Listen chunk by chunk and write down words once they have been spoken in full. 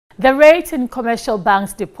The rate in commercial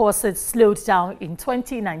banks deposits slowed down in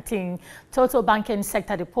 2019. Total banking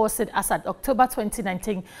sector deposit as at October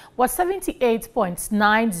 2019 was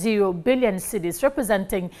 78.90 billion cedis,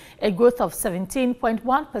 representing a growth of 17.1%,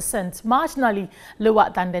 marginally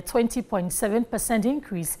lower than the 20.7%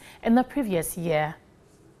 increase in the previous year.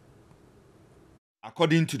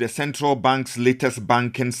 According to the central bank's latest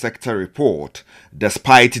banking sector report,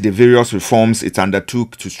 despite the various reforms it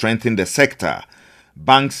undertook to strengthen the sector,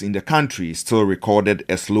 banks in the country still recorded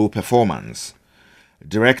a slow performance.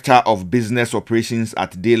 Director of Business Operations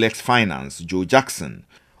at Dalex Finance, Joe Jackson,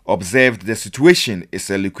 observed the situation is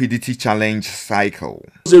a liquidity challenge cycle.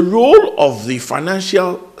 The role of the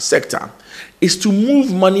financial sector is to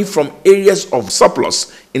move money from areas of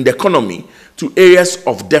surplus in the economy to areas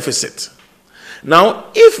of deficit. Now,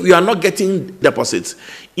 if we are not getting deposits,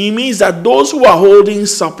 it means that those who are holding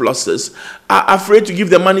surpluses are afraid to give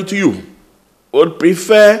the money to you, would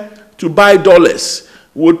prefer to buy dollars,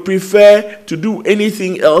 would prefer to do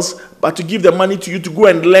anything else but to give the money to you to go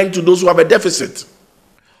and lend to those who have a deficit.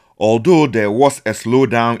 Although there was a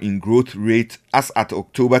slowdown in growth rate as at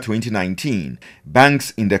October 2019,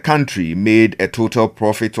 banks in the country made a total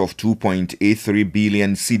profit of 2.83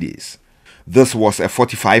 billion cedis. This was a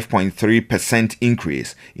 45.3%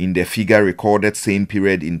 increase in the figure recorded same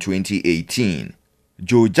period in 2018.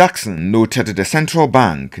 Joe Jackson noted the central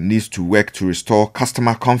bank needs to work to restore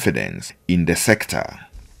customer confidence in the sector.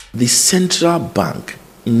 The central bank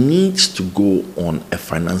needs to go on a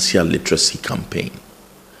financial literacy campaign.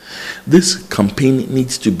 This campaign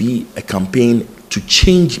needs to be a campaign to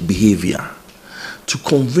change behavior, to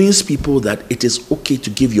convince people that it is okay to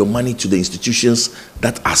give your money to the institutions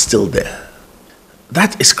that are still there.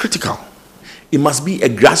 That is critical. It must be a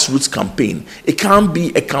grassroots campaign. It can't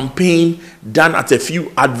be a campaign done at a few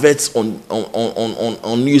adverts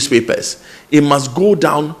on newspapers. It must go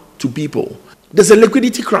down to people. There's a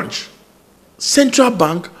liquidity crunch. Central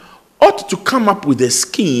bank ought to come up with a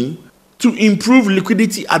scheme to improve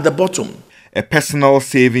liquidity at the bottom. A personal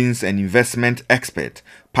savings and investment expert,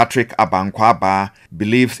 Patrick Abankwaba,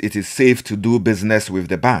 believes it is safe to do business with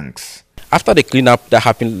the banks. After the cleanup that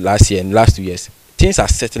happened last year and last 2 years, things are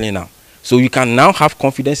settling now. So you can now have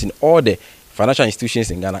confidence in all the financial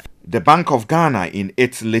institutions in Ghana. The Bank of Ghana, in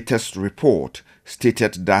its latest report,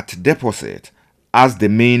 stated that deposit, as the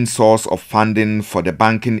main source of funding for the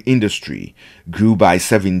banking industry, grew by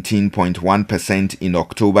 17.1% in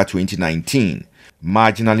October 2019,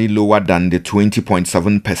 marginally lower than the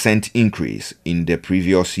 20.7% increase in the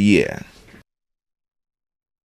previous year.